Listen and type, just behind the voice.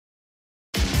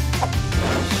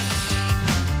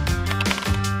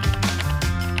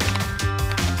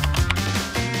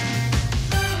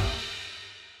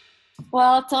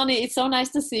Well, Toni, it's so nice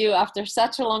to see you after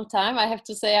such a long time. I have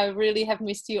to say, I really have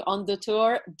missed you on the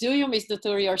tour. Do you miss the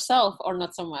tour yourself or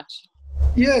not so much?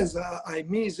 Yes, I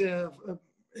miss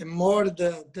more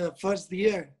the first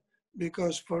year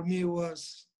because for me it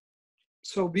was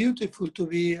so beautiful to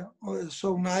be,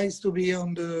 so nice to be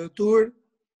on the tour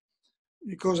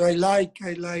because I like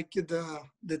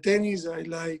the tennis. I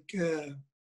like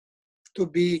to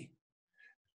be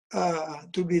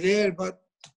there. But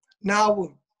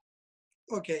now,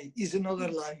 okay, it's another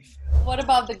life. What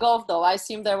about the golf, though? I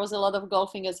assume there was a lot of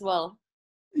golfing as well.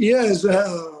 Yes,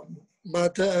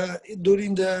 but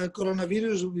during the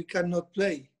coronavirus we cannot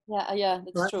play. Yeah,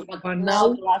 that's Right? true. But But now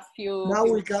now the last few, now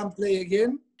we few. can play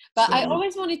again. But I So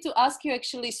always wanted to ask you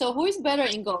actually. So who is better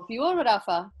in golf, you or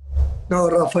Rafa? no,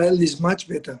 Rafael is much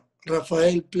better.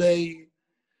 Rafael play.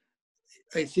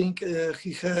 I think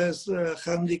he has a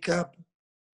handicap.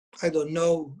 I don't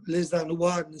know, less than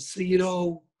 1,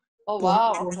 Oh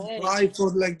wow. Okay. 0.5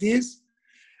 or like this,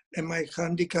 and my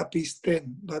handicap is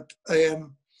 10. But I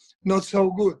am not so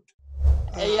good.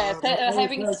 Yeah, Rafael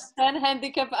having has 10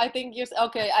 handicap, I think you.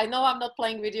 Okay, I know I'm not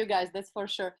playing with you guys. That's for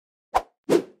sure.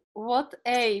 What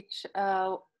age,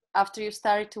 after you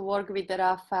started to work with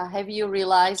Rafa, have you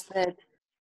realized that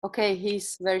okay,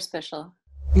 he's very special?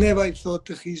 never I thought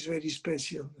he's very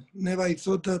special. Never I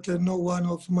thought that no one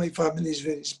of my family is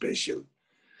very special.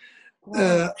 Wow.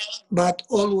 Uh, but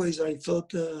always I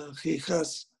thought he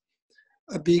has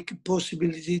a big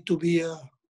possibility to be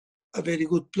a very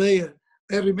good player.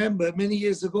 I remember many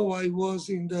years ago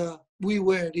we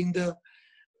were in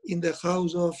the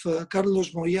house of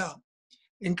Carlos Moya,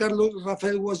 and Carlos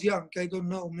Rafael was young. I don't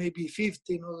know, maybe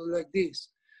 15 or like this.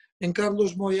 And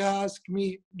Carlos Moya asked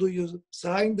me, "Do you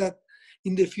sign that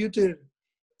in the future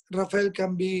Rafael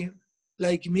can be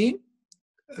like me,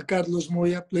 a Carlos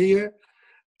Moya player?"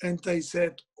 And I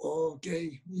said,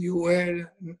 "Okay, you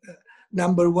were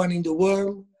number one in the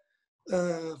world,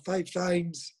 5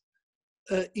 times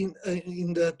in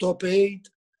the top 8,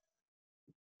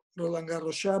 Roland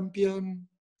Garros champion,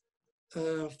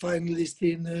 finalist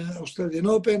in Australian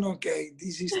Open. Okay,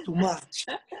 this is too much."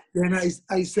 Then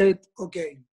I said,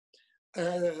 "Okay,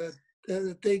 uh,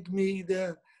 take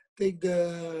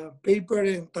the paper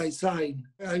and I sign."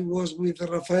 I was with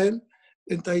Rafael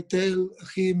and I tell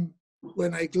him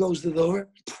when I close the door,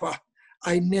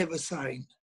 "I never sign.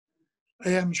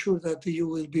 I am sure that you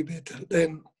will be better."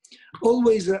 Then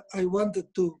always I wanted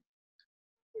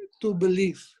to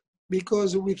believe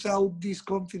because without this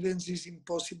confidence it's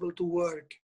impossible to work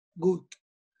good.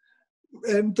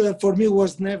 And for me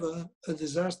was never a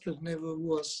disaster, never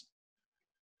was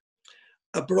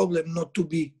a problem not to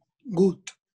be good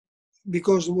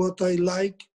because what I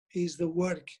like is the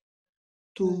work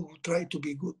to try to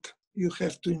be good. You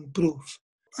have to improve.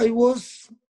 I was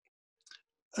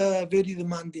a very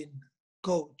demanding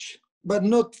coach, but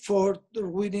not for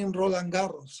winning Roland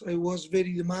Garros. I was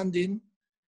very demanding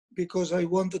because I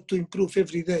wanted to improve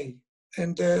every day.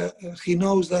 And he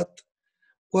knows that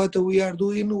what we are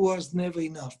doing was never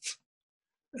enough.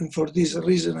 And for this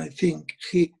reason, I think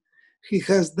he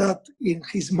has that in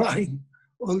his mind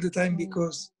all the time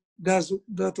because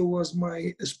that was my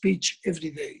speech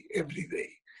every day, every day.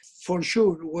 For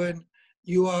sure, when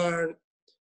you are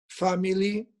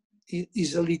family, it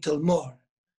is a little more.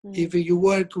 If you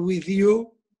work with you,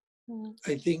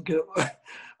 I think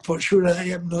for sure I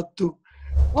am not too.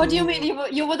 What do you mean?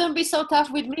 You wouldn't be so tough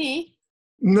with me?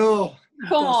 No,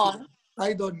 Come impossible. on.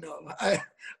 I don't know.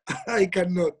 I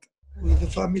cannot. With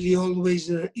the family, always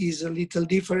is a little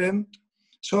different.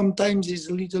 Sometimes it's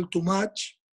a little too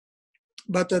much,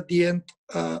 but at the end,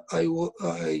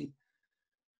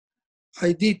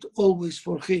 I did always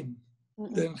for him.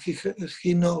 Then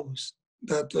he knows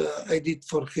that I did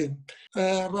for him.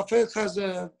 Rafael has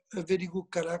a very good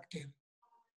character.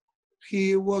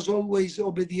 He was always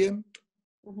obedient.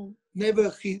 Never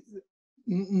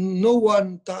no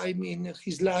one time in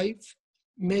his life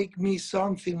make me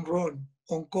something wrong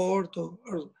on court or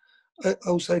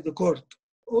outside the court.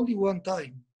 Only one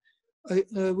time.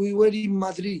 We were in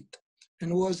Madrid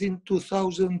and was in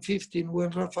 2015 when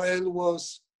Rafael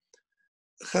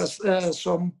has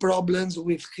some problems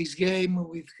with his game,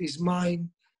 with his mind,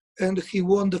 and he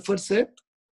won the first set.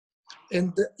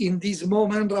 And in this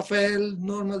moment, Rafael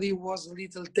normally was a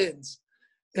little tense.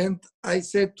 And I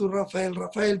said to Rafael,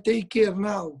 "Rafael, take care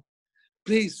now.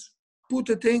 Please put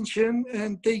attention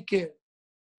and take care."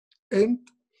 And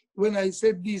when I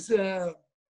said this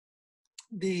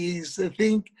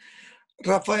thing,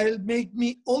 Rafael made me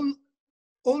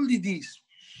only this.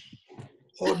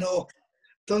 "Oh no,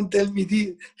 don't tell me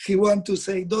this." He want to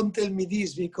say, "Don't tell me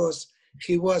this," because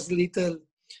he was little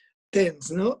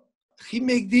tense, no? he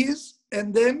make this,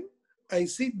 and then I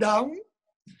sit down,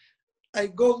 I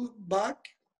go back,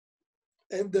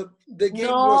 and the game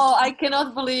was, No, I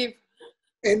cannot believe.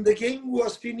 and the game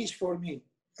was finished for me.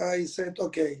 I said,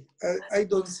 okay, I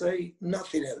don't say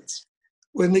nothing else.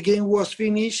 When the game was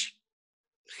finished,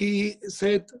 he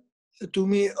said to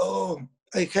me, oh,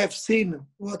 I have seen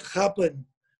what happened,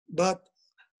 but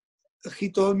he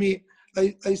told me,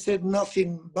 I said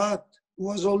nothing, but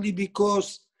was only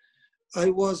because I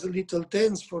was a little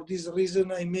tense. For this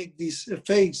reason, I make this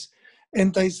face.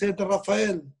 And I said,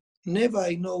 Rafael, never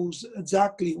I knows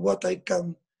exactly what I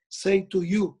can say to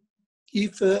you.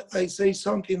 If I say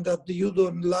something that you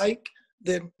don't like,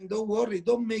 then don't worry,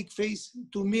 don't make face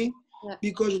to me, Yeah.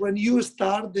 because when you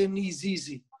start, then it's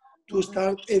easy to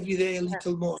start every day a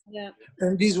little more. Yeah.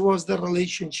 And this was the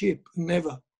relationship,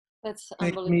 never That's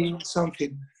make unbelievable. me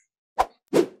something.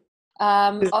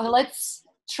 Let's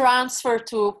transfer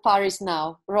to Paris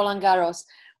now, Roland Garros.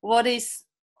 What is,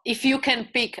 if you can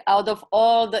pick out of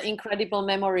all the incredible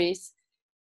memories,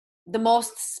 the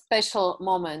most special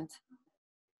moment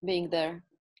being there?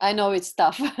 I know it's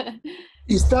tough.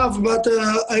 It's tough, but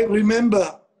I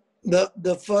remember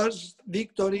the first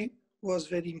victory was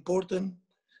very important.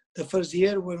 The first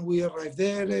year when we arrived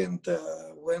there, and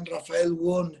when Rafael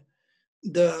won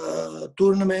the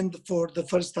tournament for the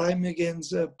first time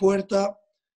against Puerta,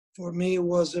 for me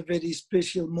was a very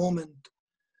special moment.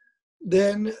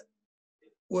 Then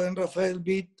when Rafael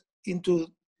beat in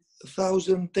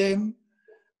 2010,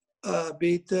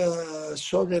 beat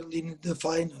Soderling in the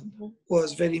final,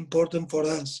 was very important for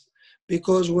us,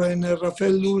 because when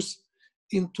Rafael lose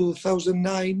in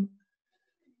 2009,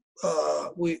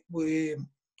 we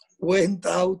went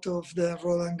out of the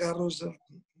Roland Garros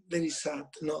very sad.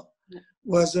 No,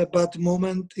 was a bad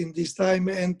moment in this time,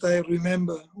 and I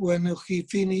remember when he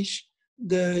finished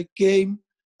the game,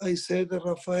 I said,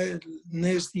 Rafael,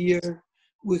 next year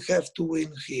we have to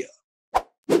win here.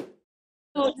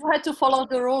 You had to follow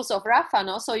the rules of Rafa,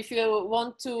 no? So if you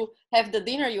want to have the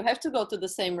dinner, you have to go to the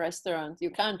same restaurant. You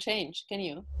can't change, can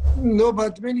you? No,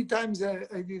 but many times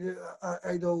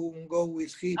I don't go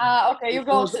with him. Okay, you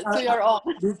go to your own.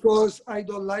 Because I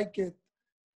don't like it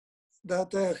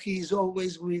that he's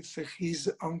always with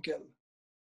his uncle.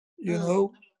 You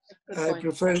know, I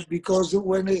prefer, because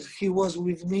when he was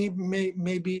with me,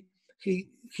 maybe he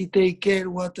take care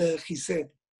what he said.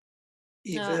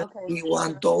 If he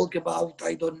want to talk about,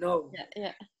 I don't know.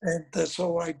 Yeah. And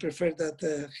so I prefer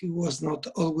that he was not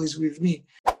always with me.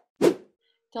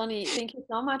 Toni, thank you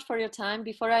so much for your time.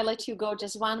 Before I let you go,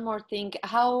 just one more thing.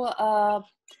 How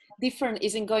different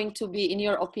is it going to be, in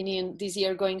your opinion, this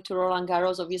year going to Roland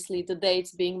Garros? Obviously, the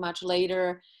dates being much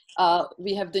later.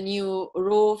 We have the new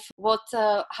roof.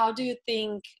 How do you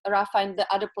think Rafa and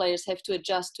the other players have to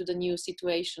adjust to the new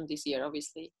situation this year,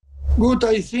 obviously? Good.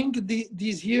 I think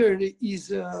this year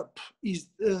is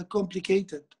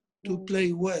complicated to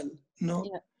play well, no?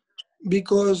 Yeah.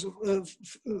 Because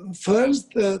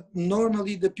first,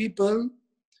 normally the people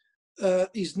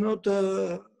is not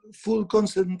full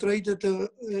concentrated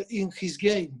in his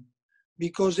game,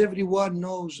 because everyone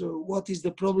knows what is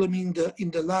the problem in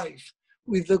the life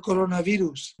with the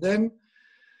coronavirus. Then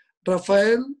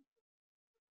Rafael,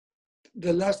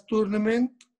 the last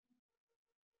tournament,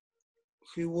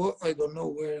 I don't know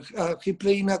where, he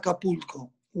played in Acapulco,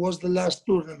 was the last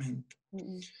tournament.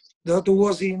 That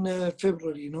was in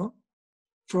February, no?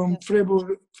 From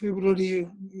February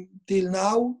till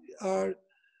now are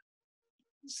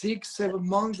 6-7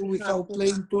 months without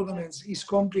playing tournaments. It's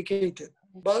complicated.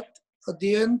 But at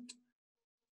the end,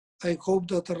 I hope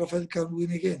that Rafael can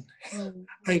win again.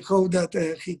 I hope that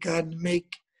he can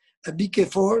make a big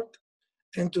effort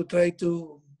and to try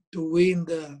to win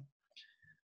the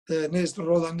next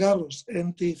Roland Garros.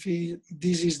 And if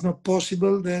this is not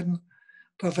possible, then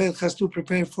Rafael has to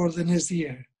prepare for the next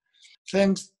year.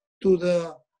 Thanks to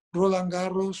the Roland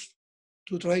Garros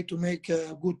to try to make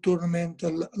a good tournament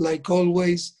like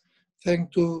always.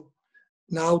 Thanks to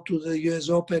the US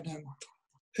Open and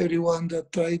everyone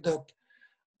that tried that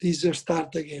this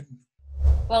start again.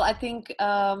 Well, I think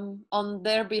on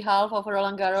their behalf of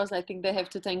Roland Garros, I think they have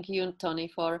to thank you, Toni,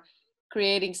 for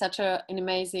creating such an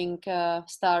amazing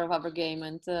star of our game.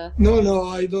 And no,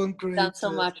 I don't create done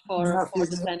so much for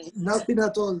the tennis. Nothing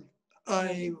at all.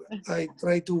 I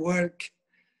try to work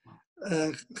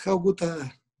how good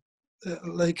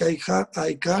like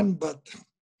I can, but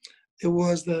it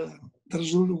was the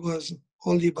result was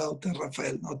only about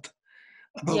Rafael, not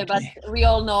about but me. We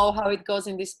all know how it goes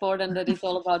in this sport, and that it's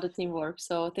all about the teamwork.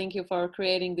 So thank you for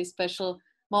creating these special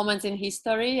moments in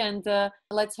history, and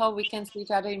let's hope we can see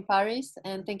each other in Paris.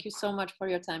 And thank you so much for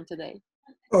your time today.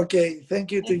 Okay,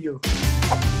 thank you to you.